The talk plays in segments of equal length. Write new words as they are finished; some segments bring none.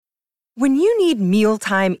When you need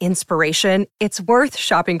mealtime inspiration, it's worth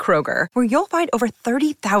shopping Kroger, where you'll find over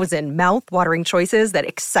 30,000 mouth-watering choices that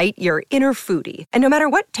excite your inner foodie. And no matter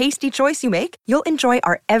what tasty choice you make, you'll enjoy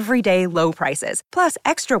our everyday low prices, plus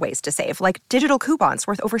extra ways to save, like digital coupons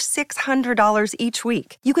worth over $600 each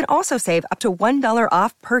week. You can also save up to $1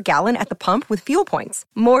 off per gallon at the pump with fuel points.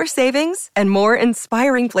 More savings and more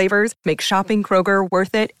inspiring flavors make shopping Kroger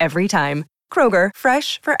worth it every time. Kroger,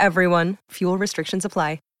 fresh for everyone. Fuel restrictions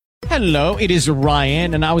apply. Hello, it is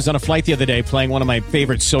Ryan, and I was on a flight the other day playing one of my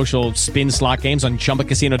favorite social spin slot games on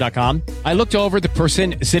ChumbaCasino.com. I looked over at the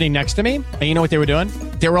person sitting next to me, and you know what they were doing?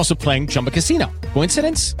 They were also playing Chumba Casino.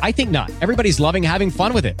 Coincidence? I think not. Everybody's loving having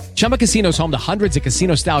fun with it. Chumba Casino is home to hundreds of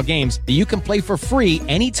casino-style games that you can play for free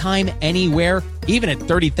anytime, anywhere, even at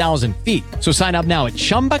 30,000 feet. So sign up now at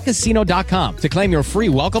ChumbaCasino.com to claim your free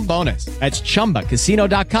welcome bonus. That's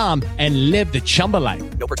ChumbaCasino.com and live the Chumba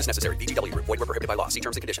life. No purchase necessary. VGW. Void where prohibited by law. See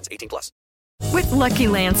terms and conditions. 18+. With Lucky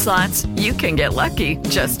Land Slots, you can get lucky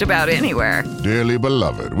just about anywhere. Dearly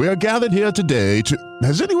beloved, we are gathered here today to...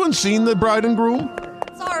 Has anyone seen the bride and groom?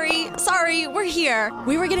 Sorry, we're here.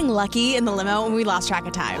 We were getting lucky in the limo and we lost track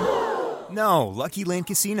of time. No, Lucky Land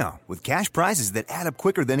Casino, with cash prizes that add up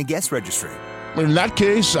quicker than a guest registry. In that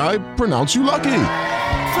case, I pronounce you lucky.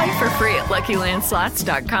 Play for free at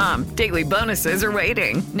LuckyLandSlots.com. Daily bonuses are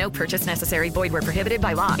waiting. No purchase necessary. Void where prohibited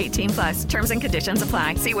by law. 18+. Terms and conditions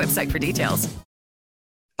apply. See website for details.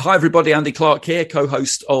 Hi, everybody. Andy Clark here,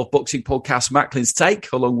 co-host of boxing podcast Macklin's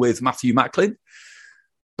Take, along with Matthew Macklin.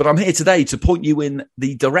 But I'm here today to point you in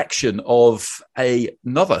the direction of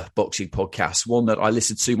another boxing podcast, one that I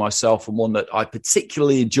listen to myself and one that I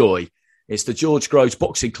particularly enjoy. It's the George Groves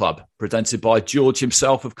Boxing Club, presented by George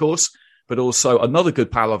himself, of course, but also another good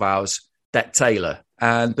pal of ours, Dec Taylor.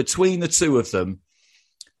 And between the two of them,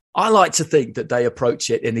 I like to think that they approach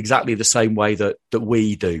it in exactly the same way that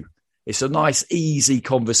we do. It's a nice, easy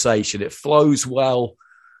conversation. It flows well.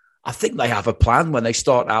 I think they have a plan when they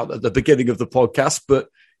start out at the beginning of the podcast, but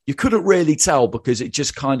you couldn't really tell because it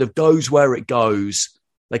just kind of goes where it goes.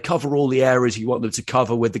 They cover all the areas you want them to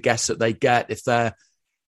cover with the guests that they get. If they're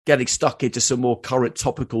getting stuck into some more current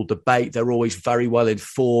topical debate, they're always very well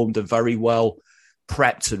informed and very well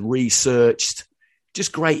prepped and researched.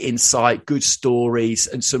 Just great insight, good stories,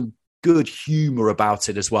 and some good humour about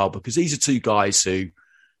it as well, because these are two guys who,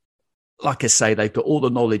 like I say, they've got all the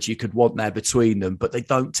knowledge you could want there between them, but they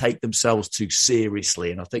don't take themselves too seriously.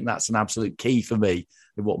 And I think that's an absolute key for me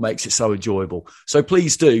in what makes it so enjoyable. So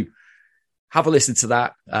please do have a listen to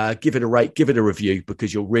that. Give it a rate, give it a review,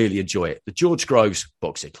 because you'll really enjoy it. The George Groves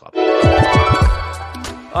Boxing Club.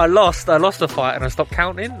 I lost a fight and I stopped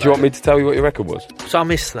counting. Do you want me to tell you what your record was? So I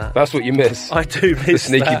missed that. That's what you miss. I do miss the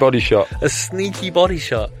sneaky that. body shot. A sneaky body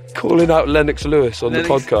shot. Calling out Lennox Lewis on the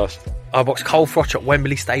podcast. I boxed Cole Froch at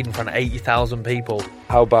Wembley Stadium in front of 80,000 people.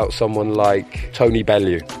 How about someone like Tony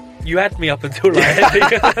Bellew? You had me up until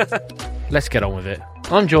right. Let's get on with it.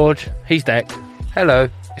 I'm George. He's Dec. Hello.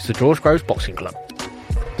 It's the George Groves Boxing Club.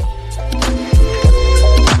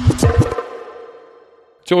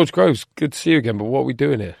 George Groves, good to see you again, but what are we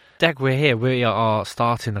doing here? Dec, we're here. We are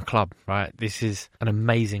starting a club, right? This is an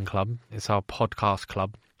amazing club. It's our podcast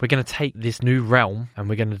club. We're going to take this new realm and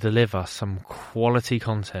we're going to deliver some quality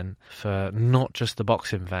content for not just the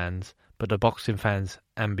boxing fans, but the boxing fans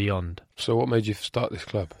and beyond. So what made you start this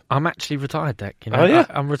club? I'm actually retired, Dec. You know? Oh, yeah?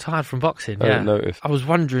 I'm retired from boxing. I didn't notice. I was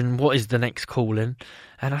wondering what is the next calling,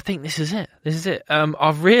 and I think this is it.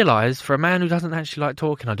 I've realised, for a man who doesn't actually like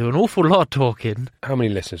talking, I do an awful lot of talking. How many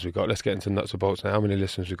listeners we got? Let's get into nuts and bolts now. How many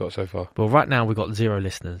listeners we got so far? Well, right now we've got 0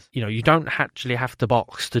 listeners. You know, you don't actually have to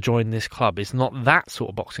box to join this club. It's not that sort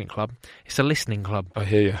of boxing club. It's a listening club. I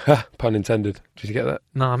hear you. Pun intended. Did you get that?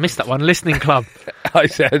 No, I missed that one. Listening club. I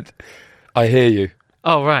said, I hear you.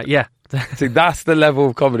 Oh, right, yeah. See, that's the level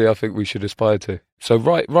of comedy I think we should aspire to. So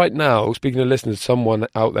right now, speaking of listeners, someone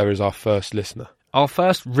out there is our first listener. Our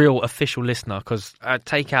first real official listener, because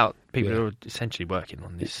take out people who are essentially working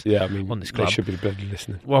on this. Yeah, I mean, on this club. They should be bloody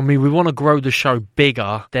listening. Well, I mean, we want to grow the show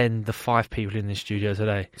bigger than the 5 people in the studio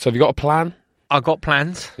today. So have you got a plan? I've got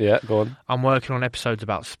plans. Yeah, go on. I'm working on episodes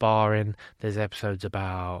about sparring. There's episodes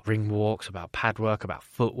about ring walks, about pad work, about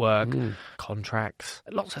footwork, contracts.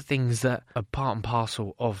 Lots of things that are part and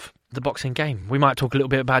parcel of the boxing game. We might talk a little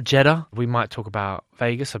bit about Jeddah. We might talk about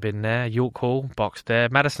Vegas. I've been there. York Hall, boxed there.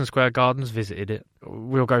 Madison Square Gardens, visited it.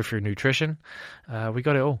 We'll go through nutrition. We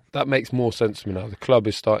got it all. That makes more sense to me now. The club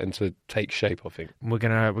is starting to take shape, I think. We're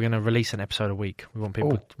gonna release an episode a week. We want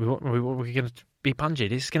people. We're gonna be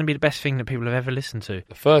pungent. It's going to be the best thing that people have ever listened to.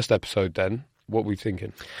 The first episode, then, what are we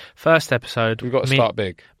thinking? First episode, we've got to start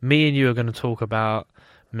big. Me and you are going to talk about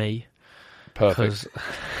me. Perfect.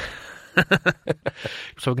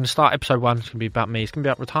 So we're going to start episode 1. It's going to be about me. It's going to be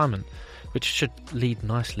about retirement, which should lead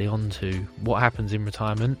nicely on to what happens in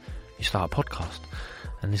retirement. You start a podcast,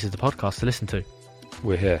 and this is the podcast to listen to.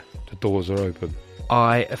 We're here. The doors are open.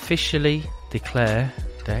 I officially declare,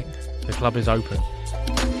 Deck, the club is open.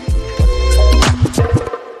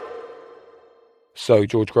 So,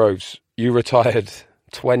 George Groves, you retired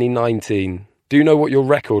 2019. Do you know what your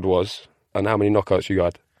record was and how many knockouts you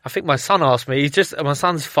had? I think my son asked me. My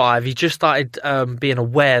son's 5. He just started being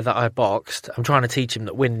aware that I boxed. I'm trying to teach him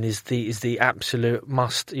that winning is the absolute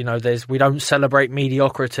must. You know, we don't celebrate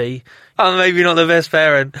mediocrity. I'm maybe not the best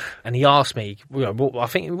parent. And he asked me, I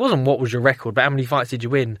think it wasn't what was your record, but how many fights did you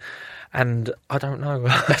win? And I don't know.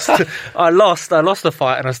 I lost the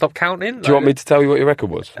fight and I stopped counting. Do you want me to tell you what your record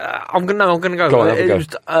was? I'm gonna go. Go on, have a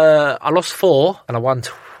go. I lost 4 and I won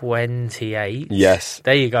 28. Yes.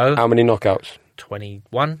 There you go. How many knockouts?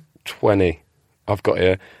 21. 20. I've got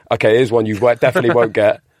here. Okay, here's one you definitely won't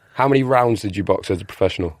get. How many rounds did you box as a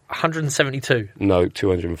professional? 172. No,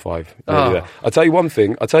 205. Oh. I'll tell you one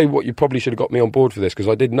thing. I'll tell you what, you probably should have got me on board for this, because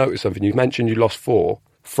I did notice something. You mentioned you lost 4.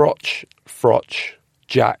 Froch,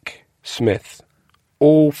 Jack, Smith.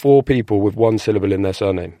 All 4 people with 1 syllable in their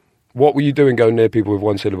surname. What were you doing going near people with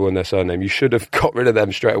 1 syllable in their surname? You should have got rid of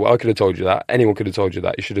them straight away. I could have told you that. Anyone could have told you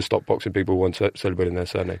that. You should have stopped boxing people with 1 syllable in their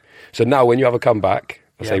surname. So now when you have a comeback,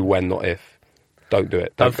 I say when, not if. Don't do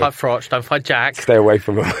it. Don't fight Froch. Don't fight Jack. Stay away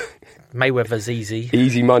from them. Mayweather's easy.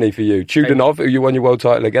 Easy money for you. Chudanov, who you won your world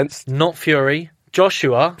title against? Not Fury.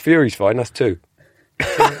 Joshua. Fury's fine. That's 2.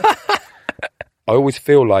 I always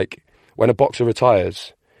feel like when a boxer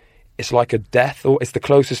retires, it's like a death, or it's the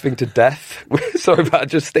closest thing to death. Sorry about it,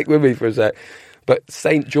 just stick with me for a sec. But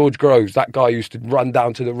St. George Groves, that guy used to run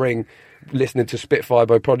down to the ring listening to Spitfire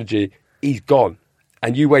by Prodigy, he's gone.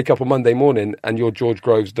 And you wake up on Monday morning and you're George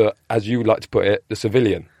Groves, the, as you like to put it, the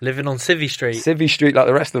civilian. Living on Civvy Street. Civvy Street like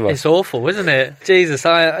the rest of us. It's awful, isn't it? Jesus,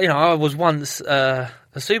 I was once a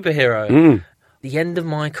superhero. The end of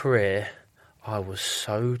my career, I was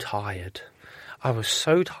so tired.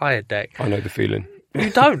 Deck. I know the feeling. You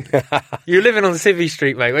don't. You're living on Civvy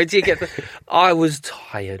Street, mate. Where do you get I was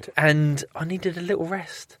tired and I needed a little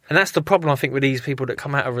rest. And that's the problem, I think, with these people that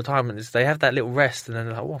come out of retirement, is they have that little rest and then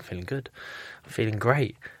they're like, oh, I'm feeling good. I'm feeling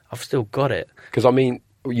great. I've still got it. Because, I mean,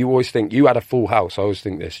 you always think, you had a full house. I always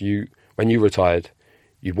think this. When you retired,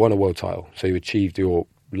 you'd won a world title. So you achieved your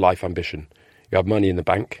life ambition. You had money in the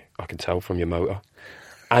bank, I can tell from your motor.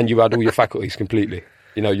 And you had all your faculties completely.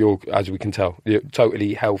 You know, as we can tell, you're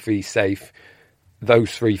totally healthy, safe.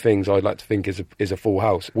 Those 3 things I'd like to think is a full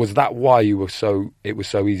house. Was that why it was so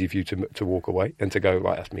easy for you to walk away and to go,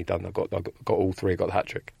 right, that's me done. I got all 3. I got the hat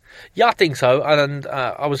trick. Yeah, I think so. And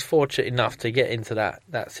I was fortunate enough to get into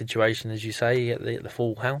that situation, as you say, at the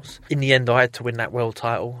full house. In the end, I had to win that world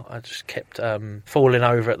title. I just kept falling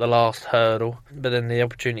over at the last hurdle. But then the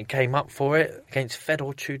opportunity came up for it against Fedor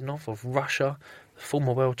Chudanov of Russia, the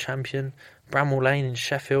former world champion. Bramall Lane in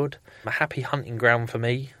Sheffield, a happy hunting ground for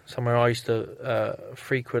me, somewhere I used to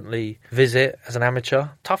frequently visit as an amateur.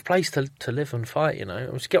 Tough place to live and fight, you know. I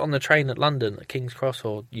was get on the train at London, at King's Cross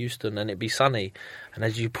or Euston, and it'd be sunny. And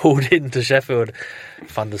as you pulled into Sheffield,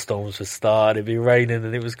 thunderstorms would start, it'd be raining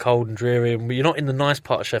and it was cold and dreary. And you're not in the nice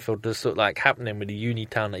part of Sheffield that's sort of like happening with the uni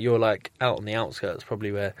town, that you're like out on the outskirts,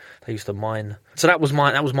 probably where they used to mine. So that was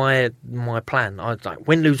my plan. I was like,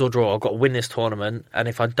 win, lose or draw, I've got to win this tournament, and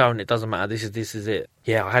if I don't, it doesn't matter. This is it.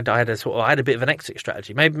 Yeah, I had a bit of an exit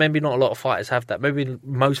strategy. Maybe not a lot of fighters have that. Maybe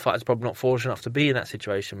most fighters are probably not fortunate enough to be in that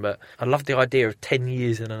situation. But I love the idea of 10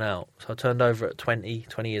 years in and out. So I turned over at 20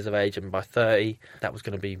 years of age, and by 30, that was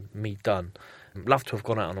going to be me done. I'd love to have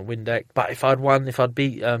gone out on a win deck. But if I'd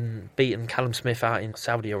beaten Callum Smith out in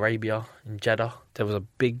Saudi Arabia, in Jeddah, there was a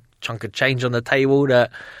big chunk of change on the table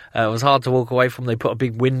that was hard to walk away from. They put a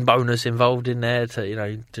big win bonus involved in there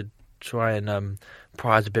to try and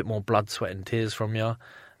prize a bit more blood, sweat and tears from you.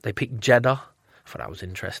 They picked Jeddah. I thought that was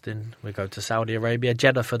interesting. We go to Saudi Arabia.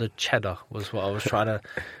 Jeddah for the cheddar was what I was trying to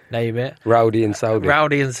name it. Rowdy and Saudi.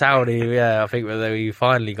 Yeah, I think we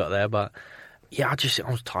finally got there. But yeah,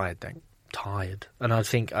 I was tired then. Tired. And I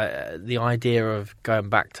think the idea of going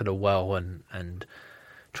back to the well and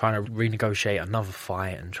trying to renegotiate another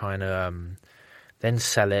fight and trying to then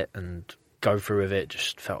sell it and go through with it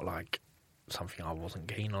just felt like something I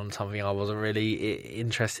wasn't keen on, something I wasn't really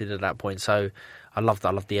interested at that point. So I loved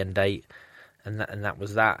the end date, and that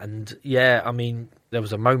was that. And yeah, I mean, there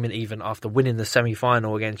was a moment even after winning the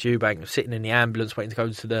semi-final against Eubank, sitting in the ambulance waiting to go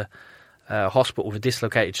to the hospital with a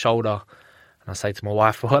dislocated shoulder, and I say to my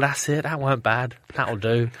wife, well, that's it, that weren't bad, that'll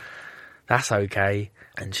do, that's okay.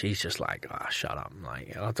 And she's just like, shut up. I'm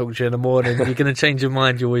like, I'll talk to you in the morning. You're going to change your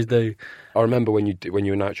mind. You always do. I remember when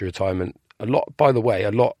you announced your retirement, a lot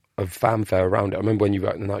of fanfare around it. I remember when you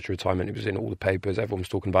announced your retirement, it was in all the papers. Everyone was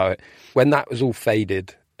talking about it. When that was all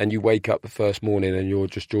faded and you wake up the first morning and you're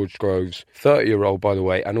just George Groves, 30-year-old, by the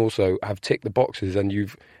way, and also have ticked the boxes and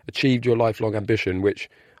you've achieved your lifelong ambition, which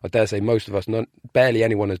I dare say most of us, barely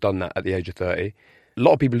anyone has done that at the age of 30. A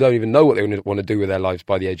lot of people don't even know what they want to do with their lives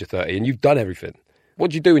by the age of 30, and you've done everything. What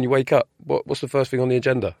do you do when you wake up? What's the first thing on the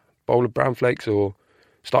agenda? Bowl of bran flakes or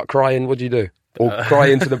start crying? What do you do? Or cry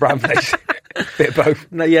into the bran flakes? Bit of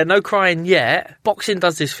both. No crying yet. Boxing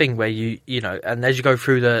does this thing where you know, and as you go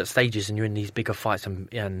through the stages and you're in these bigger fights and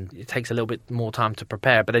it takes a little bit more time to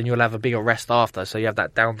prepare, but then you'll have a bigger rest after, so you have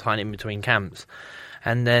that downtime in between camps.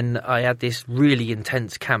 And then I had this really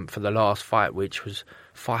intense camp for the last fight, which was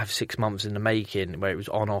 5-6 months in the making, where it was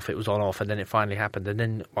on off, and then it finally happened. And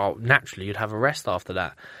then, well, naturally, you'd have a rest after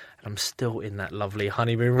that. And I'm still in that lovely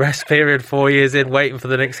honeymoon rest period, 4 years in, waiting for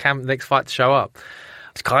the next fight to show up.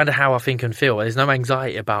 It's kind of how I think and feel. There's no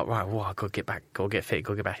anxiety about, right, well, I've got to get back, got to get fit,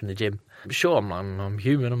 got to get back in the gym. Sure, I'm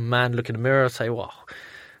human, I'm a man, look in the mirror, say, well,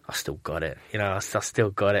 I still got it. I still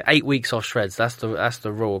got it. 8 weeks off shreds, that's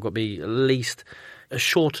the rule. I've got to be at least a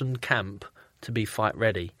shortened camp to be fight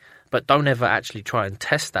ready. But don't ever actually try and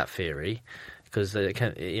test that theory, because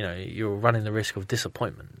you're running the risk of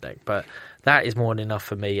disappointment. But that is more than enough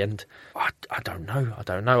for me. And I don't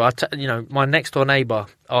know. My next door neighbour,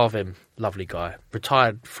 Arvin, lovely guy,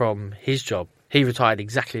 retired from his job. He retired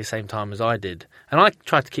exactly the same time as I did. And I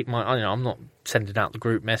tried to keep I'm not sending out the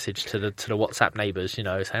group message to the WhatsApp neighbours, saying,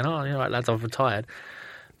 right, lads, I've retired.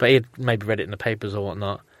 But he had maybe read it in the papers or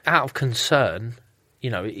whatnot. Out of concern,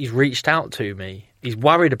 he's reached out to me. He's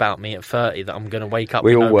worried about me at 30 that I'm going to wake up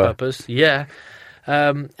with no purpose. Yeah.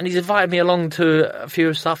 And he's invited me along to a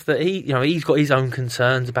few stuff that he's got his own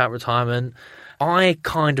concerns about retirement. I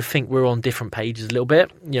kind of think we're on different pages a little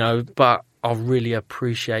bit, but I really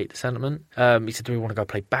appreciate the sentiment. He said, do we want to go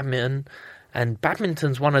play badminton? And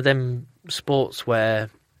badminton's one of them sports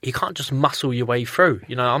where you can't just muscle your way through.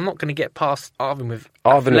 I'm not going to get past Arvin with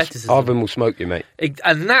athleticism. Arvin will smoke you, mate.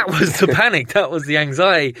 And that was the panic. That was the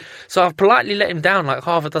anxiety. So I've politely let him down like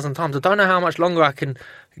half a dozen times. I don't know how much longer I can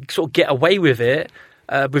sort of get away with it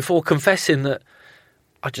before confessing that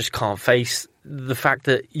I just can't face the fact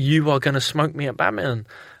that you are going to smoke me at badminton.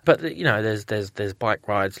 But, there's bike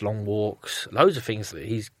rides, long walks, loads of things that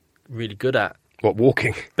he's really good at. What,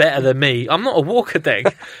 walking? Better than me. I'm not a walker,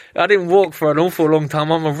 Deg. I didn't walk for an awful long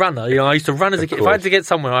time. I'm a runner. I used to run as a kid. If I had to get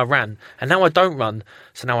somewhere, I ran. And now I don't run,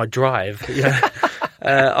 so now I drive.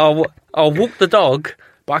 I'll walk the dog,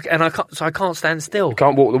 but I can't stand still. You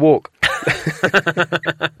can't walk the walk.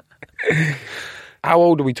 How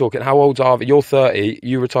old are we talking? How old's Arvin? You're 30.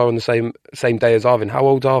 You retire on the same day as Arvin. How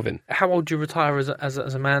old's Arvin? How old do you retire as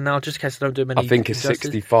a man now? Just in case I don't do many. I think it's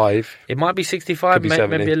 65. It might be 65.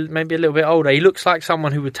 Maybe a little bit older. He looks like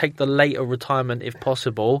someone who would take the later retirement if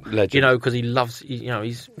possible. Legend. Because he loves. He's you.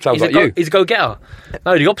 He's a go-getter.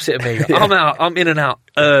 No, the opposite of me. Yeah. I'm out. I'm in and out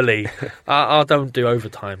early. I don't do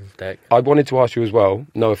overtime, Dec. I wanted to ask you as well.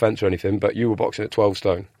 No offence or anything, but you were boxing at 12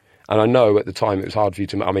 stone. And I know at the time it was hard for you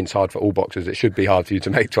to... it's hard for all boxers. It should be hard for you to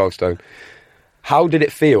make 12 stone. How did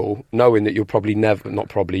it feel knowing that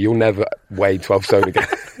you'll never weigh 12 stone again?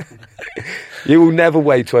 You will never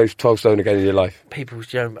weigh 12 stone again in your life.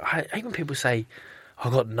 Even people say,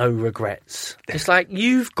 I've got no regrets. It's like,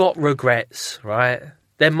 you've got regrets, right?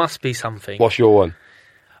 There must be something. What's your one?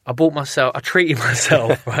 I treated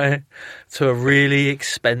myself, right, to a really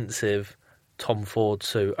expensive Tom Ford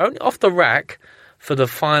suit. Only off the rack... for the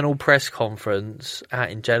final press conference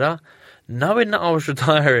out in Jeddah, knowing that I was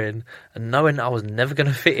retiring and knowing that I was never going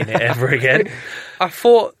to fit in it ever again, I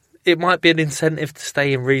thought it might be an incentive to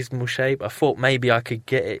stay in reasonable shape. I thought maybe I could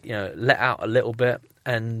get it, let out a little bit,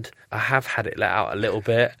 and I have had it let out a little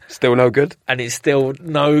bit. Still no good? And it's still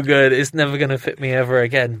no good. It's never going to fit me ever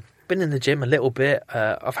again. Been in the gym a little bit.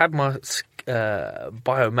 I've had my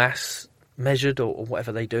biomass measured or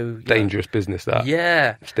whatever they do. Dangerous business, that.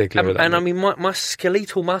 Yeah. Stay clear of that. And I mean, my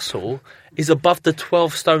skeletal muscle is above the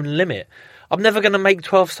 12 stone limit. I'm never going to make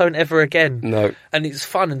 12 stone ever again. No. And it's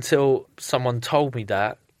fun until someone told me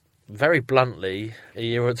that, very bluntly, a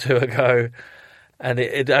year or two ago, and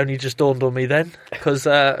it only just dawned on me then. Because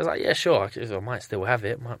I was like, yeah, sure, I might still have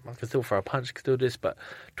it. I can still throw a punch, I can still do this, but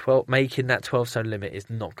making that 12 stone limit is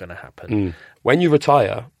not going to happen. When you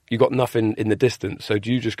retire, you got nothing in the distance, so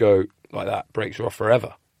do you just go like that, breaks you off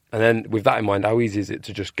forever? And then with that in mind, how easy is it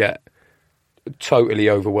to just get totally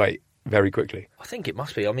overweight very quickly? I think it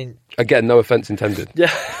must be. I mean... Again, no offence intended.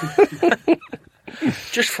 Yeah.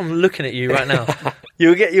 Just from looking at you right now,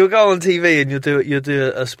 You'll go on TV and you'll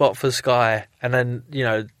do a spot for Sky, and then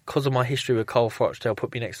because of my history with Cole Froch, they'll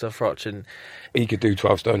put me next to Froch, and he could do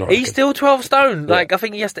 12 stone. He's still 12 stone. Yeah. Like I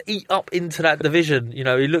think he has to eat up into that division. He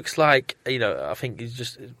looks like I think he's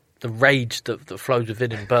just the rage that flows within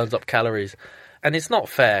him burns up calories. And it's not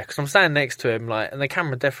fair because I'm standing next to him, and the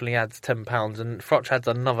camera definitely adds £10, and Froch adds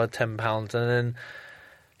another £10, and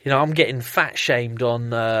then I'm getting fat shamed on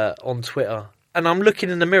Twitter, and I'm looking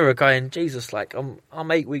in the mirror going, Jesus, like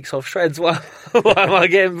I'm 8 weeks off shreds. Why am I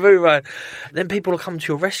getting booed? Right? Then people will come to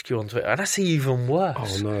your rescue on Twitter, and that's even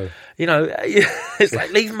worse. Oh no! It's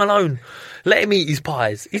like leave him alone, let him eat his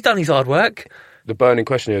pies. He's done his hard work. The burning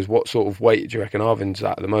question is, what sort of weight do you reckon Arvin's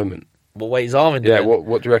at the moment? What weight is Arvin? Yeah,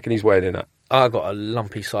 what do you reckon he's weighing in at? I got a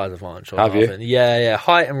lumpy size advantage on Have you? Arvin. Yeah,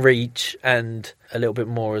 height and reach, and a little bit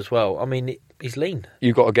more as well. I mean, he's lean.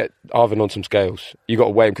 You've got to get Arvin on some scales. You've got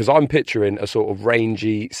to weigh him, because I'm picturing a sort of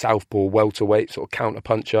rangy southpaw welterweight sort of counter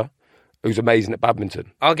puncher who's amazing at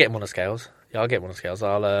badminton. I'll get him on the scales. Yeah, I'll get him on the scales.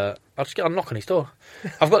 I'll just get a knock on his door.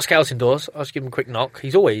 I've got scales indoors. I'll just give him a quick knock.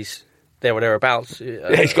 He's always there or thereabouts.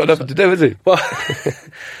 Yeah, he's got nothing to do, has he? Well,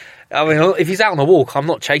 I mean, if he's out on a walk, I'm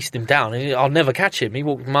not chasing him down. I'll never catch him. He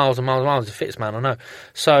walks miles and miles and miles. He's the fittest man I know.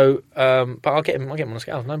 So, but I'll get him on the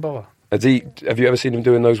scales. No bother. Have you ever seen him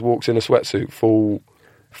doing those walks in a sweatsuit,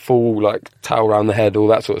 full like towel around the head, all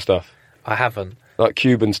that sort of stuff? I haven't. Like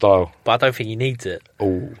Cuban style. But I don't think he needs it.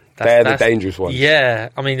 Oh, they're the dangerous ones. Yeah.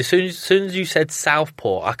 I mean, as soon as you said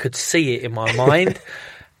southpaw, I could see it in my mind.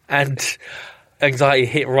 And anxiety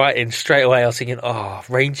hit right in straight away. I was thinking,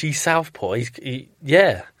 rangy southpaw.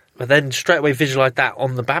 Yeah. But then straight away visualise that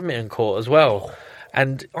on the badminton court as well.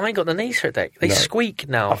 And I ain't got the knees for it, Dick. They squeak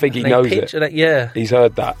now. I think he knows it. Yeah. He's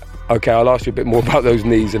heard that. Okay, I'll ask you a bit more about those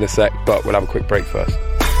knees in a sec, but we'll have a quick break first.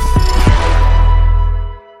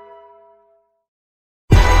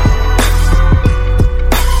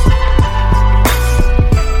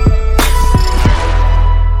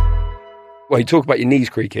 Well, you talk about your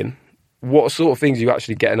knees creaking. What sort of things are you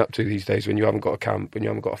actually getting up to these days when you haven't got a camp, when you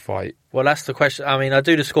haven't got a fight? Well, that's the question. I mean, I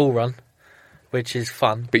do the school run, which is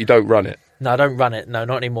fun. But you don't run it? No, I don't run it. No,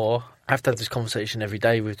 not anymore. I have to have this conversation every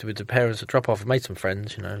day with the parents at drop-off. I've made some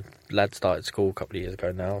friends, Lad started school a couple of years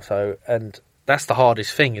ago now. So, and that's the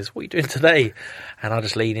hardest thing is, what are you doing today? And I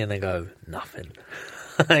just lean in and go, nothing.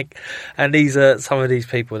 And these are some of these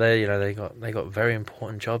people. They got very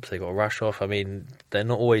important jobs. They got to rush off. I mean, they're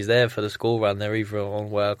not always there for the school run. They're either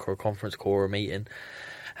on work or a conference call or a meeting.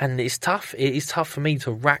 And it's tough. It is tough for me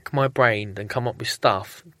to rack my brain and come up with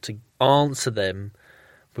stuff to answer them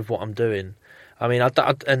with what I'm doing. I mean,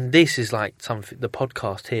 and this is like something. The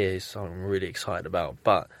podcast here is something I'm really excited about.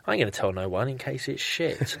 But I ain't going to tell no one in case it's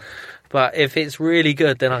shit. But if it's really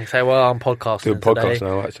good, then I can say, well, I'm podcasting today. Podcast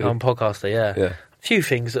now, actually. I'm a podcaster, yeah. Few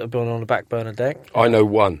things that have been on the back burner deck. I know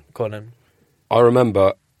one. Go on then. I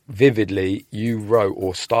remember vividly you wrote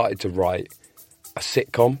or started to write a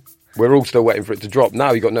sitcom. We're all still waiting for it to drop.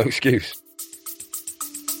 Now you've got no excuse.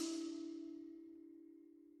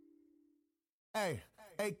 Hey,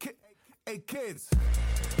 kids.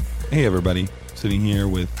 Hey, everybody. Sitting here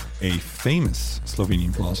with a famous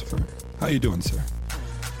Slovenian philosopher. How you doing, sir?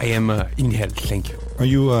 I am in health, thank you. Are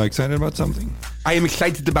you excited about something? I am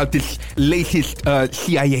excited about this latest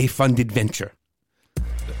CIA-funded venture.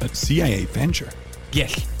 A CIA venture?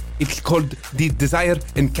 Yes. It's called the Desire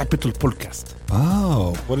and Capital Podcast.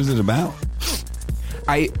 Oh, what is it about?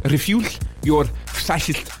 I refuse your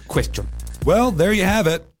fascist question. Well, there you have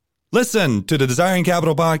it. Listen to the Desire and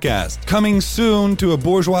Capital Podcast. Coming soon to a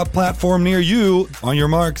bourgeois platform near you. On your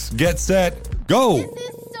marks, get set, go! This is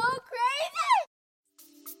so crazy!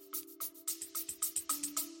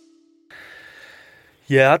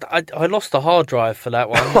 Yeah, I lost the hard drive for that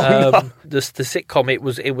one. The sitcom, it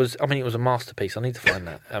was. I mean, it was a masterpiece. I need to find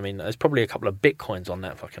that. I mean, there's probably a couple of bitcoins on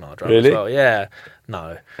that fucking hard drive really? as well. Yeah,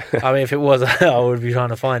 no. I mean, if it was, I would be trying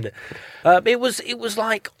to find it. It was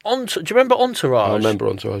like do you remember Entourage? I remember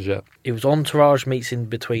Entourage. Yeah. It was Entourage meets In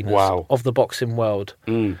Between Us of the boxing world.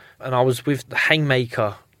 And I was with the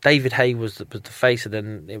Haymaker. David Hay was the face, and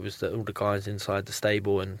then it was all the guys inside the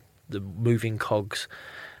stable and the moving cogs.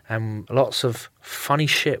 And lots of funny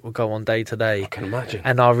shit would go on day to day. I can imagine.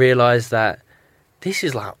 And I realised that this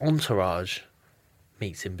is like Entourage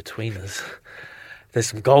meets In Between Us. There's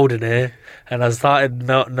some gold in here. And I started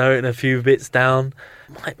noting a few bits down.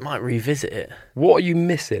 Might revisit it. What are you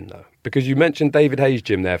missing, though? Because you mentioned David Hay's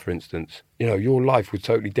gym there, for instance. Your life was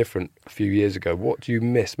totally different a few years ago. What do you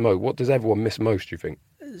miss most? What does everyone miss most, do you think?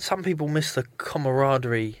 Some people miss the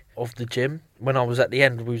camaraderie of the gym. When I was at the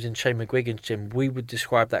end, we was in Shane McGuigan's gym, we would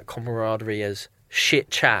describe that camaraderie as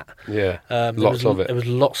shit chat. Yeah, Lots of it. There was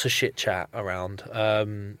lots of shit chat around.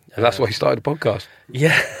 And that's why he started the podcast.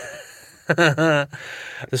 Yeah.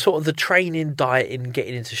 The sort of the training, dieting,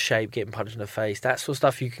 getting into shape, getting punched in the face, that sort of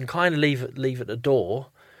stuff you can kind of leave at the door.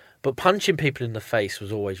 But punching people in the face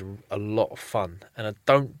was always a lot of fun. And I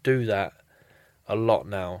don't do that a lot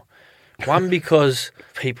now. One, because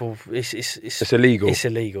people, it's illegal. It's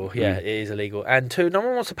illegal, yeah, it is illegal. And two, no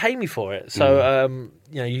one wants to pay me for it. So,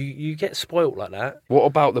 you get spoilt like that. What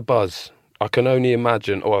about the buzz? I can only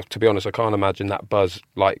imagine, or to be honest, I can't imagine that buzz,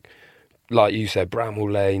 like you said,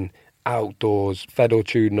 Bramall Lane, outdoors, Fedor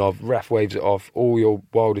Chudinov, ref waves it off, all your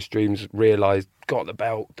wildest dreams realised, got the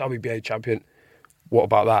belt, WBA champion. What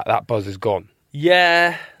about that? That buzz is gone.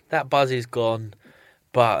 Yeah, that buzz is gone.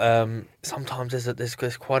 But sometimes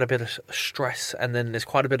there's quite a bit of stress, and then there's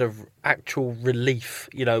quite a bit of actual relief,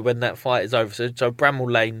 when that fight is over. So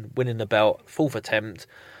Bramall Lane winning the belt, 4th attempt,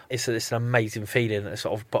 it's an amazing feeling,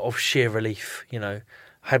 but of sheer relief. I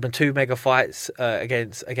had my 2 mega fights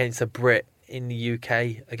against a Brit in the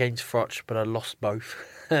UK, against Froch, but I lost both.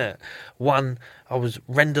 One, I was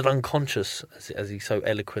rendered unconscious, as he so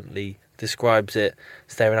eloquently describes it,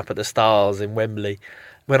 staring up at the stars in Wembley.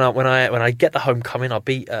 When I get the homecoming, I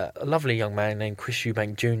beat a lovely young man named Chris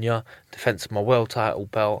Eubank Jr., defence of my world title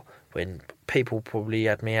belt, when people probably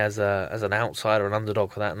had me as an outsider, an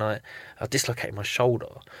underdog for that night. I dislocated my shoulder.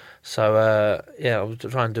 So, I was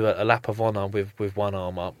trying to do a lap of honour with one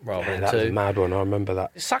arm up rather than two. That was a mad one, I remember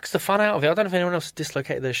that. It sucks the fun out of it. I don't know if anyone else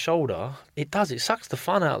dislocated their shoulder. It does. It sucks the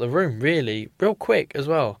fun out of the room, really, real quick as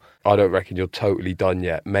well. I don't reckon you're totally done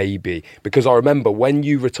yet, maybe. Because I remember when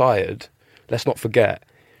you retired, let's not forget,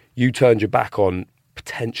 you turned your back on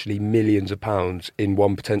potentially millions of pounds in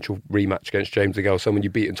one potential rematch against James DeGale, someone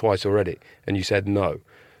you've beaten twice already, and you said no.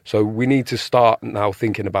 So we need to start now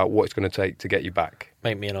thinking about what it's going to take to get you back.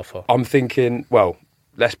 Make me an offer. I'm thinking, well,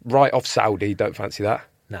 let's write off Saudi, don't fancy that.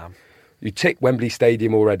 No. You tick Wembley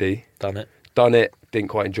Stadium already. Done it, didn't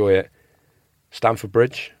quite enjoy it. Stamford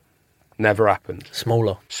Bridge, never happened.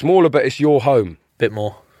 Smaller, but it's your home. Bit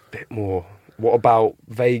more. What about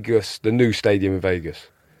Vegas, the new stadium in Vegas?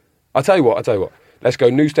 I'll tell you what. Let's go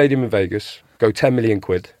new stadium in Vegas, go 10 million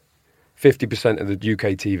quid, 50% of the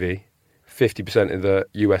UK TV, 50% of the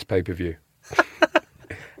US pay-per-view.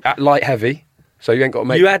 At light heavy, so you ain't got to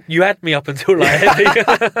make... You had me up until light heavy.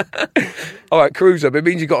 All right, cruiser, but it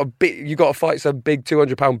means you got to fight some big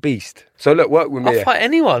 £200 beast. So look, work with me. I'll fight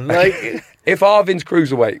anyone. If Arvin's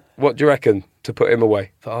cruiserweight, what do you reckon to put him away?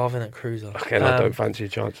 For Arvin at cruiser. Okay, I don't fancy your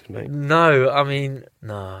chances, mate. No, I mean,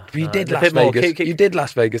 no. But you did Las Vegas. You did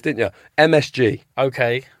Las Vegas, didn't you? MSG.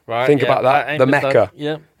 Okay, right. Think about that. The Mecca.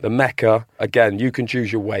 Yeah. The Mecca. Again, you can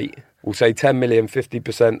choose your weight. We'll say 10 million,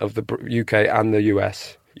 50% of the UK and the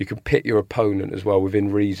US. You can pit your opponent as well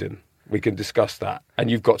within reason. We can discuss that. And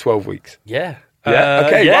you've got 12 weeks. Yeah. Yeah,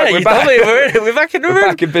 okay, yeah, right, we're back. We're back in the room. We're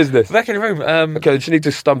back in business. We're back in the room. Okay, I just need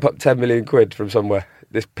to stump up 10 million quid from somewhere.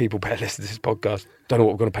 People better listen to this podcast. Don't know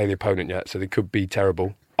what we're going to pay the opponent yet, so they could be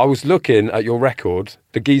terrible. I was looking at your record.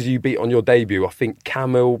 The geezer you beat on your debut, I think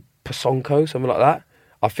Kamil Pasonko, something like that.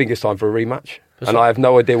 I think it's time for a rematch. And I have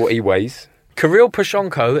no idea what he weighs. Kirill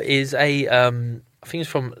Pasonko is I think he's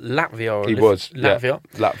from Latvia. Latvia.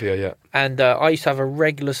 Latvia, yeah. And I used to have a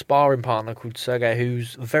regular sparring partner called Sergey,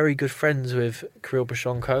 who's very good friends with Kirill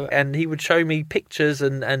Pasonko, and he would show me pictures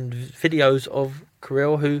and videos of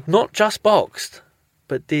Kirill, who not just boxed,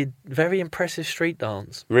 but did very impressive street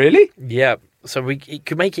dance. Really? Yeah. So it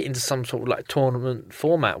could make it into some sort of tournament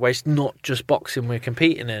format where it's not just boxing we're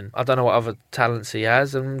competing in. I don't know what other talents he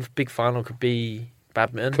has, and the big final could be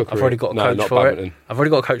badminton. Cookery. I've already got a coach for it. I've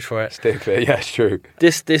already got a coach for it. Stick fit, yeah, it's true.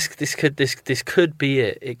 This could be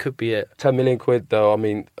it. It could be it. 10 million quid though. I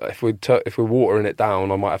mean, if we're watering it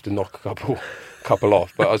down, I might have to knock a couple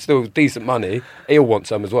off. But it's still decent money. He'll want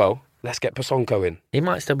some as well. Let's get Pasonko in. He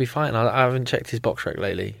might still be fighting. I haven't checked his box rec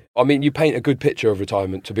lately. I mean, you paint a good picture of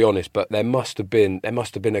retirement, to be honest, but there must have been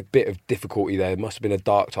a bit of difficulty there. There must have been a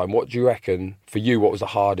dark time. What do you reckon, for you, what was the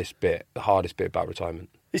hardest bit about retirement?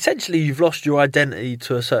 Essentially, you've lost your identity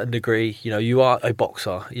to a certain degree. You are a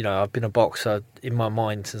boxer. I've been a boxer in my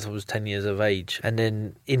mind since I was 10 years of age. And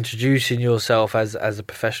then introducing yourself as a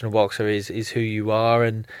professional boxer is who you are.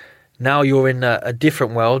 And now you're in a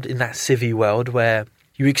different world, in that civvy world, where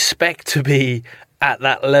you expect to be at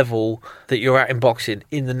that level that you're at in boxing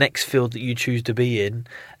in the next field that you choose to be in,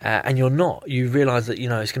 and you're not. You realise that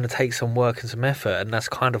it's going to take some work and some effort, and that's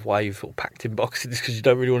kind of why you've sort of packed in boxing, is because you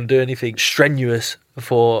don't really want to do anything strenuous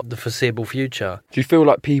for the foreseeable future. Do you feel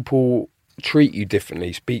like people treat you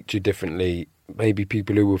differently, speak to you differently? Maybe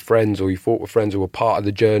people who were friends or you thought were friends or were part of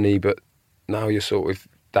the journey, but now you're sort of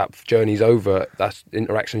that journey's over, that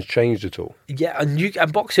interaction's changed at all. Yeah,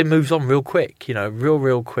 and boxing moves on real quick,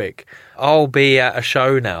 real quick. I'll be at a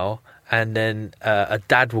show now, and then a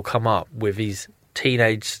dad will come up with his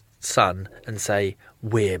teenage son and say,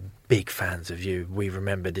 "We're big fans of you. We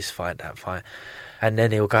remember this fight, that fight." And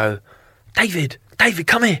then he'll go, David,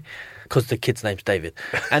 come here," because the kid's name's David.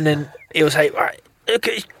 And then he'll say, "Right, look,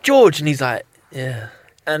 it's George." And he's like, "Yeah."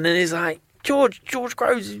 And then he's like, George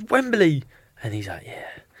Groves, Wembley." And he's like, "Yeah."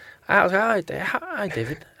 I was like, "Hi,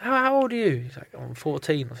 David. How old are you?" He's like, "I'm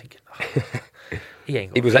 14. I'm thinking, he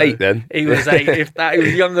ain't got He was 8 then. He was 8. If that, he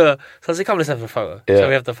was younger. So I said, "Come, let's have a photo." Yeah. So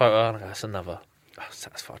we have the photo, and I go, "That's another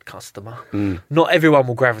satisfied customer." Not everyone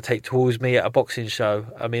will gravitate towards me at a boxing show.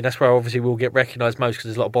 I mean, that's where obviously we'll get recognised most, because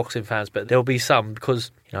there's a lot of boxing fans, but there'll be some,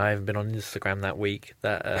 because I haven't been on Instagram that week,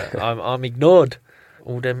 that I'm ignored.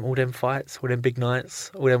 All them fights, all them big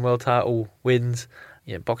nights, all them world title wins.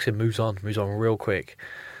 Yeah, boxing moves on real quick.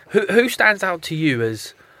 Who stands out to you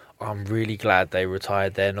as, "I'm really glad they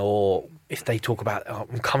retired then," or if they talk about,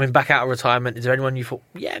 "I'm coming back out of retirement," is there anyone you thought,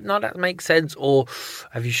 "Yeah, no, that makes sense," or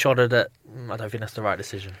have you shot at it, "I don't think that's the right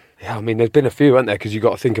decision"? Yeah, I mean, there's been a few, haven't there? Because you've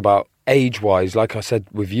got to think about age-wise, like I said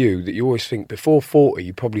with you, that you always think before 40,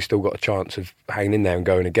 you probably still got a chance of hanging in there and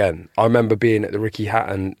going again. I remember being at the Ricky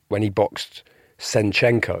Hatton when he boxed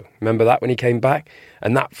Senchenko. Remember that, when he came back?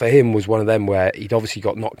 And that for him was one of them where he'd obviously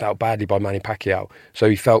got knocked out badly by Manny Pacquiao, so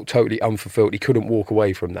he felt totally unfulfilled. He couldn't walk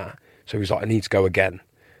away from that, so he was like, "I need to go again."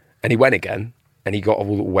 And he went again, and he got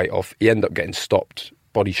all the weight off. He ended up getting stopped,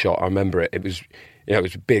 body shot. I remember it. It was, it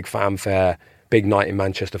was a big fanfare, big night in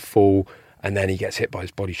Manchester, full, and then he gets hit by his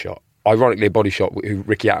body shot. Ironically, a body shot who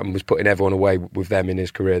Ricky Hatton was putting everyone away with them in his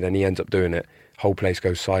career. Then he ends up doing it. Whole place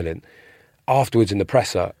goes silent. Afterwards in the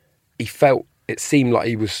presser, it seemed like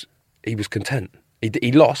he was content.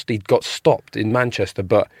 He lost. He got stopped in Manchester,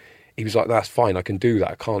 but he was like, "That's fine. I can do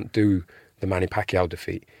that. I can't do the Manny Pacquiao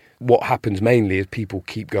defeat." What happens mainly is people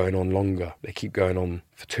keep going on longer. They keep going on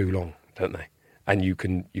for too long, don't they? And you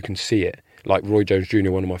can see it. Like Roy Jones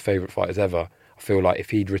Jr., one of my favourite fighters ever. I feel like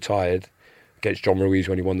if he'd retired against John Ruiz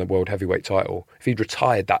when he won the world heavyweight title, if he'd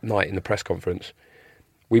retired that night in the press conference,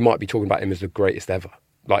 we might be talking about him as the greatest ever.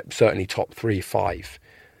 Like certainly top 3, 5.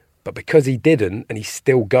 But because he didn't, and he's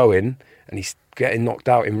still going, and he's getting knocked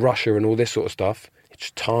out in Russia and all this sort of stuff, it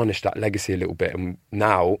just tarnished that legacy a little bit. And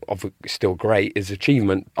now, it's still great. His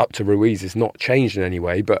achievement up to Ruiz is not changed in any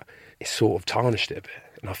way, but it's sort of tarnished it a bit.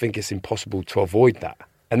 And I think it's impossible to avoid that.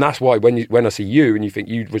 And that's why when I see you and you think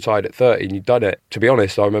you retired at 30 and you've done it, to be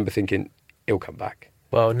honest, I remember thinking, he'll come back.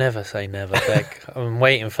 Well, never say never, Beck. I'm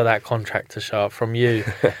waiting for that contract to show up from you.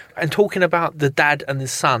 And talking about the dad and the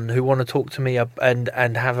son who want to talk to me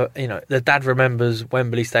and have the dad remembers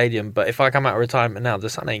Wembley Stadium, but if I come out of retirement now, the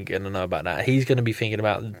son ain't going to know about that. He's going to be thinking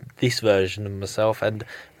about this version of myself, and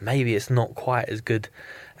maybe it's not quite as good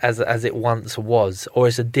as it once was, or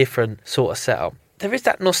it's a different sort of setup. There is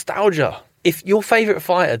that nostalgia. If your favourite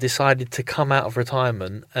fighter decided to come out of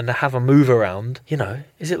retirement and have a move around,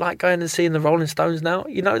 is it like going and seeing the Rolling Stones now?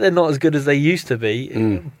 They're not as good as they used to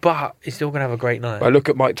be, but you're still going to have a great night. I look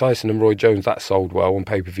at Mike Tyson and Roy Jones, that sold well on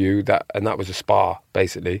pay-per-view, and that was a spar,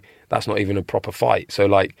 basically. That's not even a proper fight. So,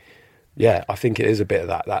 yeah, I think it is a bit of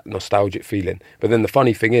that nostalgic feeling. But then the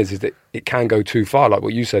funny thing is that it can go too far, like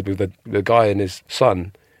what you said with the guy and his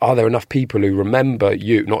son. Are there enough people who remember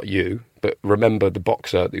you, not you, but remember the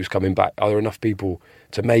boxer who's coming back? Are there enough people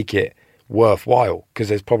to make it worthwhile? Because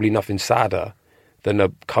there's probably nothing sadder than a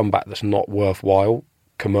comeback that's not worthwhile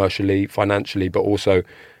commercially, financially, but also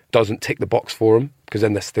doesn't tick the box for them, because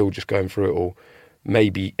then they're still just going through it all,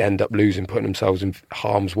 maybe end up losing, putting themselves in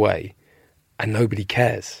harm's way, and nobody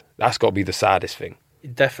cares. That's got to be the saddest thing.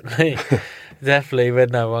 Definitely. Definitely, when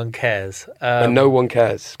no one cares. When no one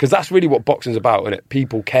cares. Because that's really what boxing's about, isn't it?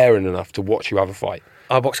 People caring enough to watch you have a fight.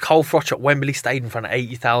 I boxed Cole Froch at Wembley Stadium in front of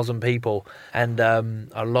 80,000 people, and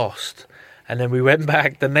I lost. And then we went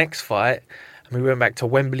back the next fight, and we went back to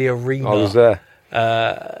Wembley Arena. I was there.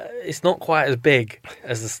 It's not quite as big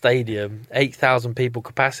as the stadium, 8,000 people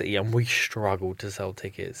capacity, and we struggled to sell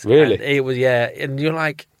tickets. Really? And it was, and you're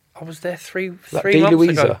like, I was there three months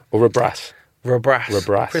ago. Or Rabras?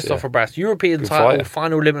 Rabras. Christophe Rabras. European Good title, fighter.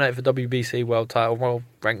 final eliminated for WBC world title, world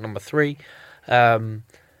ranked number 3.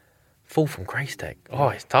 Fall from Gracetech. Oh,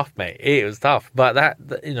 it's tough, mate. It was tough. But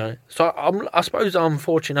so I suppose I'm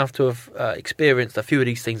fortunate enough to have experienced a few of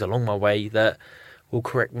these things along my way that will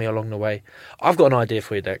correct me along the way. I've got an idea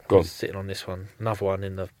for you, Dec. Go on. Sitting on this one. Another one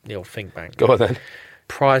in the old think bank. Go on then.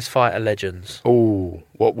 Prize Fighter Legends. Oh,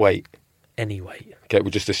 what weight? any weight. Okay, we'll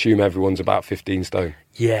just assume everyone's about 15 stone.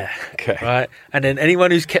 Yeah. Okay. Right. And then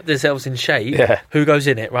anyone who's kept themselves in shape, who goes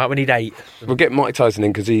in it, right? We need 8. We'll get Mike Tyson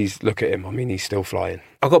in because look at him. I mean, he's still flying.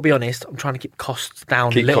 I've got to be honest, I'm trying to keep costs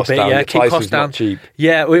down a little costs bit. down. Yeah, keep Tyson's costs down. not cheap.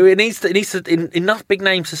 Yeah, it needs to enough big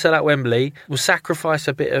names to sell out Wembley. We'll sacrifice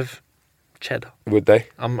a bit of cheddar. Would they?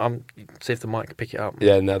 I'm see if the mic can pick it up.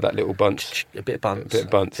 Yeah, no, that little bunch. A bit of bunts. A bit of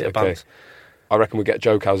bunts. Bit of Okay. bunts. I reckon we'll get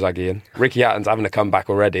Joe Calzaghe in. Ricky Hatton's having a comeback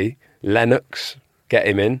already. Lennox, get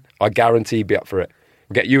him in. I guarantee he'd be up for it.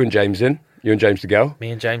 We'll get you and James in. You and James DeGale.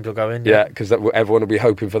 Me and James will go in. Yeah, because everyone will be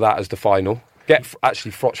hoping for that as the final.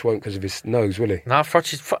 Actually, Froch won't because of his nose, will he? No,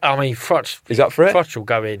 Froch. Is up for it? Froch will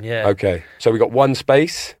go in, yeah. Okay, so we got one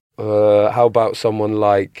space. How about someone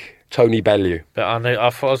like Tony Bellew? But I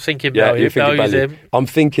was thinking Bellew. him. I'm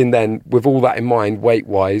thinking then, with all that in mind,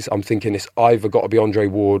 weight-wise, I'm thinking it's either got to be Andre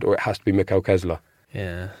Ward or it has to be Mikhail Kessler.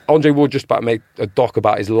 Yeah. Andre Ward just about to make a doc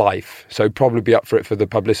about his life, so he'd probably be up for it for the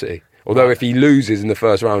publicity. Although if he loses in the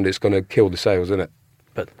first round, it's going to kill the sales, isn't it?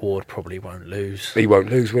 But Ward probably won't lose. He won't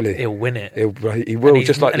lose, will he? He'll win it. He will,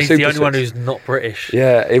 just like and the he's Super the only one Six. who's not British.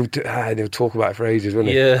 Yeah, he'll talk about it for ages, won't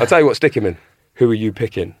he? Yeah. I'll tell you what, stick him in. Who are you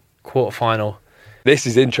picking? Quarter-final. This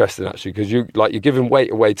is interesting, actually, because you're giving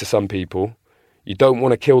weight away to some people. You don't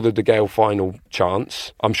want to kill the DeGale final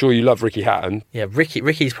chance. I'm sure you love Ricky Hatton. Yeah,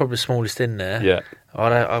 Ricky's probably the smallest in there. Yeah.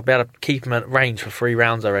 I'll be able to keep him at range for 3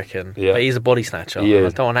 rounds, I reckon. Yeah. But he's a body snatcher. He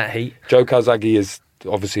is. I don't want that heat. Joe Calzaghe is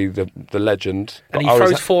obviously the legend. And he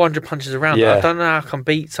throws 400 punches around. Yeah. I don't know how I can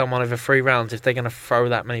beat someone over 3 rounds if they're going to throw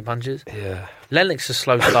that many punches. Yeah. Lennox is a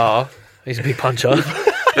slow starter. He's a big puncher.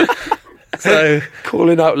 So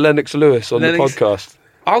calling out Lennox Lewis on the podcast.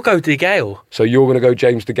 I'll go DeGale. So you're going to go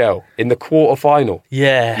James DeGale in the quarter-final?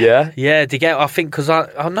 Yeah. Yeah? Yeah, DeGale, I think, because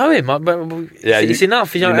I know him. It's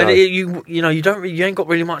enough. You know. And you ain't got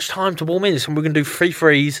really much time to warm in. So we're going to do 3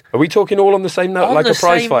 threes. Are we talking all on the same night, like a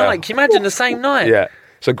prize fighter? Night. Can you imagine the same night? Yeah.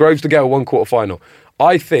 So Groves DeGale, 1 quarter-final.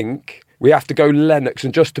 I think we have to go Lennox,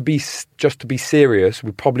 and just to be serious,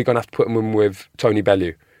 we're probably going to have to put him in with Tony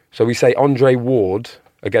Bellew. So we say Andre Ward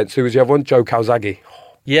against, who was the other one? Joe Calzaghe.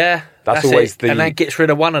 Yeah, that's always it. And that gets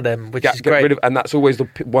rid of one of them, which is great. And that's always the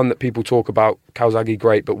one that people talk about. Calzaghe,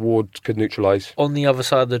 great, but Ward could neutralise. On the other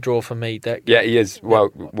side of the draw for me, Deck. Yeah, he is.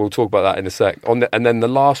 Well, we'll talk about that in a sec. And then the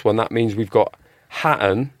last one, that means we've got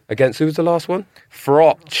Hatton against, who was the last one?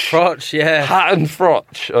 Froch. Froch, yeah. Hatton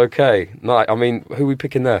Froch. Okay. No, I mean, who are we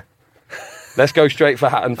picking there? Let's go straight for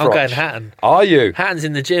Hatton Froch. I'm going Hatton. Are you? Hatton's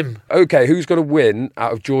in the gym. Okay, who's going to win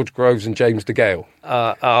out of George Groves and James DeGale?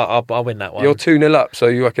 I'll win that one. You're 2-0 up, so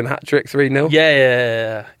you reckon hat-trick 3-0?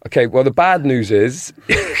 Yeah. Okay, well, the bad news is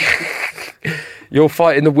you're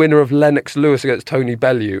fighting the winner of Lennox Lewis against Tony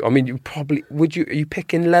Bellew. I mean, are you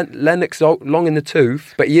picking Lennox long in the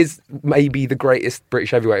tooth? But he is maybe the greatest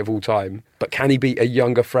British heavyweight of all time. But can he beat a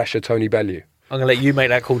younger, fresher Tony Bellew? I'm going to let you make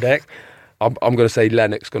that call, Deck. I'm going to say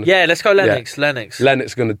Lennox. Yeah, let's go Lennox. Yeah.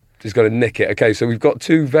 Lennox is going to nick it. Okay, so we've got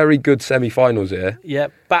 2 very good semi-finals here. Yeah,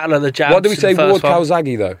 battle of the jabs. What do we say, Ward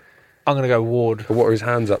Calzaghe though? I'm going to go Ward. Or what are his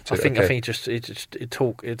hands up to? I think it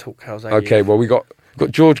talk Calzaghe. Okay, well we got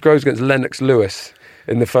George Groves against Lennox Lewis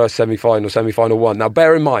in the first semi-final 1. Now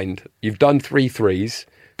bear in mind, you've done 3 threes.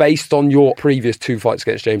 Based on your previous 2 fights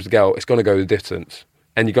against James DeGale, it's going to go the distance.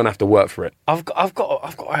 And you're going to have to work for it. I've got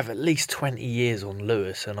to have at least 20 years on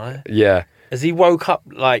Lewis, and Yeah. Has he woke up,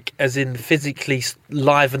 as in physically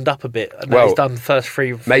livened up a bit? And he's done the first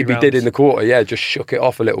 3 maybe rounds? Did in the quarter, yeah, just shook it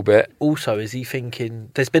off a little bit. Also, is he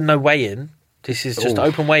thinking, there's been no weigh-in, this is just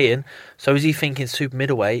open weigh-in, so is he thinking super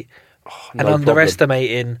middleweight and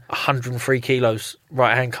underestimating 103 kilos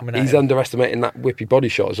right hand coming out? He's underestimating that whippy body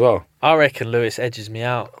shot as well. I reckon Lewis edges me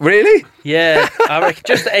out. Really? Yeah, I reckon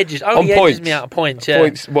just the edges. Only edges me out of points, yeah.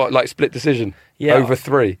 Points, what, like split decision? Yeah. Over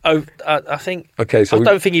 3? Oh, I think... Okay, so I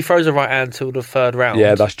don't think he throws a right hand till the 3rd round.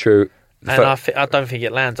 Yeah, that's true. And I don't think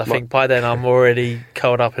it lands. I think by then I'm already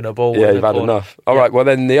curled up in a ball. Yeah, you've had enough. All right, well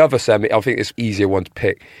then the other semi, I think it's easier one to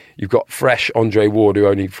pick. You've got fresh Andre Ward, who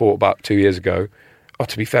only fought about 2 years ago. Oh,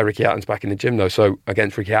 to be fair, Ricky Hatton's back in the gym though. So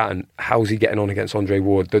against Ricky Hatton, how's he getting on against Andre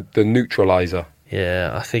Ward, the neutraliser?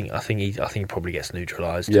 Yeah, I think he probably gets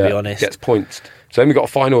neutralised. To be honest, gets points. So then we got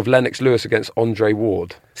a final of Lennox Lewis against Andre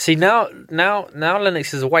Ward. See now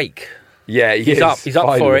Lennox is awake. Yeah, he's up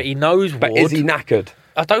for it. He knows Ward. But is he knackered?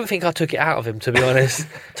 I don't think I took it out of him, to be honest.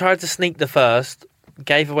 Tried to sneak the first,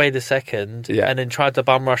 gave away the second, Yeah. and then tried to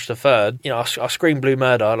bum rush the third. You know, I screamed blue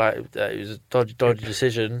murder, like it was a dodgy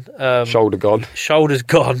decision. Shoulder gone. Shoulders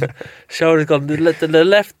gone. Shoulders gone.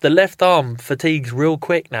 The left arm fatigues real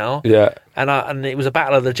quick now. Yeah. And it was a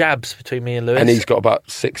battle of the jabs between me and Lewis. And he's got about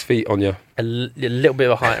 6 feet on you. a little bit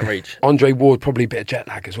of a height and reach. Andre Ward, probably a bit of jet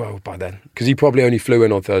lag as well by then, because he probably only flew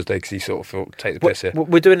in on Thursday because he sort of thought, take the piss here.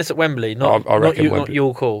 We're doing this at Wembley, not, I reckon not Wembley.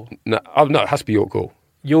 York Hall. No, it has to be York Hall.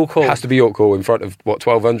 York Hall. It has to be York Hall in front of,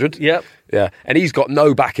 1,200? Yep. Yeah, and he's got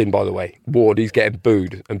no backing, by the way. Ward, he's getting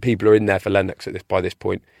booed, and people are in there for Lennox by this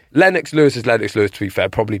point. Lennox Lewis is Lennox Lewis, to be fair.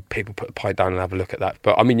 Probably people put the pie down and have a look at that.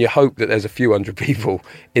 But, I mean, you hope that there's a few hundred people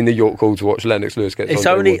in the York Hall to watch Lennox Lewis get It's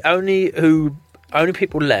only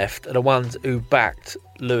people left are the ones who backed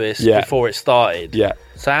Lewis before it started. Yeah.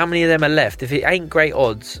 So how many of them are left? If it ain't great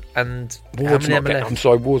odds, and Ward's how many of them are left? I'm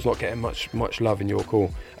sorry, Ward's not getting much love in York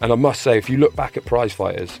Hall. And I must say, if you look back at prize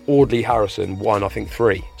fighters, Audley Harrison won, I think,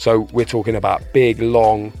 3. So we're talking about big,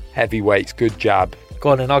 long, heavyweights, good jab. Go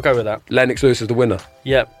on, then I'll go with that. Lennox Lewis is the winner.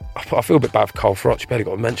 Yep. I feel a bit bad for Carl Froch. You better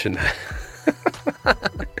got to mention that.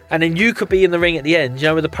 And then you could be in the ring at the end, you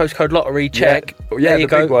know, with the postcode lottery check. Yeah, there you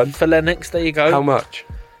the go. big one. For Lennox, there you go. How much?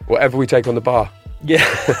 Whatever we take on the bar. Yeah.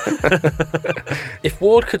 If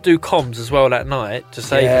Ward could do comms as well that night to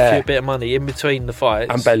save a few bit of money in between the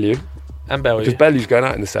fights. And Bellew. Because Bellew's going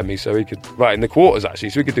out in the semi, so he could... Right, in the quarters,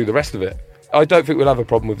 actually, so we could do the rest of it. I don't think we'll have a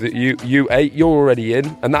problem with it. You 8, you're already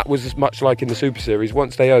in, and that was as much like in the Super Series.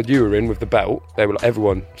 Once they heard you were in with the belt, they were like,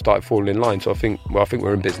 everyone started falling in line. So I think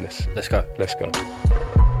we're in business. Let's go.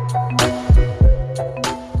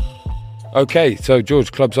 Okay, so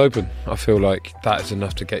George, club's open. I feel like that is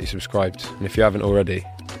enough to get you subscribed, and if you haven't already,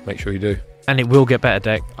 make sure you do. And it will get better,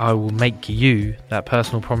 Deck. I will make you that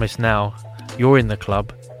personal promise now. You're in the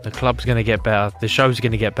club. The club's going to get better. The show's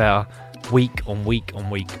going to get better. Week on week on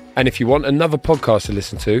week. And if you want another podcast to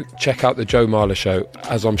listen to, check out the Joe Marler Show.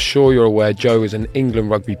 As I'm sure you're aware, Joe is an England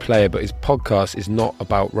rugby player, but his podcast is not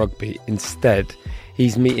about rugby. Instead,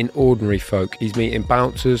 he's meeting ordinary folk. He's meeting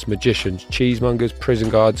bouncers, magicians, cheesemongers, prison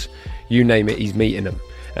guards, you name it, he's meeting them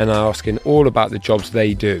and asking all about the jobs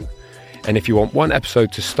they do. And if you want one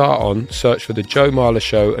episode to start on, search for the Joe Marler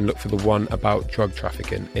Show and look for the one about drug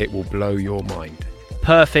trafficking. It will blow your mind.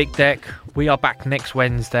 Perfect, Deck. We are back next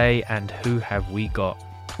Wednesday, and who have we got?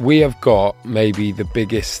 We have got maybe the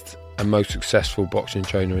biggest and most successful boxing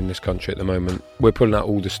trainer in this country at the moment. We're pulling out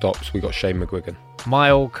all the stops. We got Shane McGuigan. My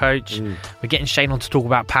old coach. We're getting Shane on to talk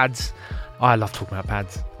about pads. I love talking about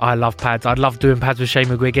pads. I love pads. I love doing pads with Shane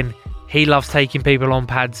McGuigan. He loves taking people on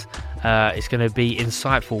pads. It's going to be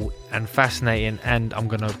insightful and fascinating, and I'm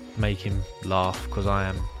going to make him laugh because I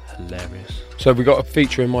am hilarious. So have we got a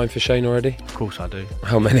feature in mind for Shane already? Of course I do.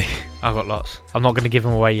 How many? I've got lots. I'm not going to give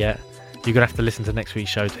them away yet. You're going to have to listen to next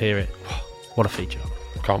week's show to hear it. What a feature.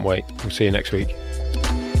 Can't wait. We'll see you next week.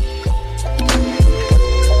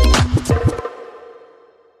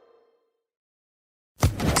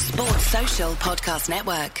 Sports Social Podcast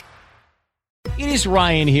Network. It is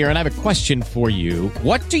Ryan here, and I have a question for you.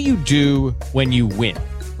 What do you do when you win?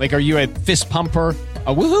 Like, are you a fist pumper,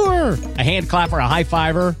 a woohooer, a hand clapper, a high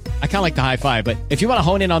fiver? I kind of like the high five, but if you want to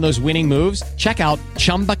hone in on those winning moves, check out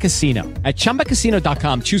Chumba Casino. At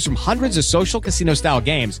ChumbaCasino.com, choose from hundreds of social casino-style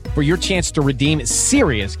games for your chance to redeem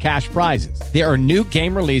serious cash prizes. There are new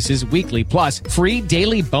game releases weekly, plus free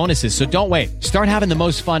daily bonuses, so don't wait. Start having the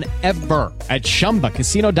most fun ever at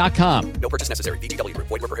ChumbaCasino.com. No purchase necessary. VGW Group.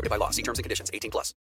 Void where prohibited by law. See terms and conditions. 18+.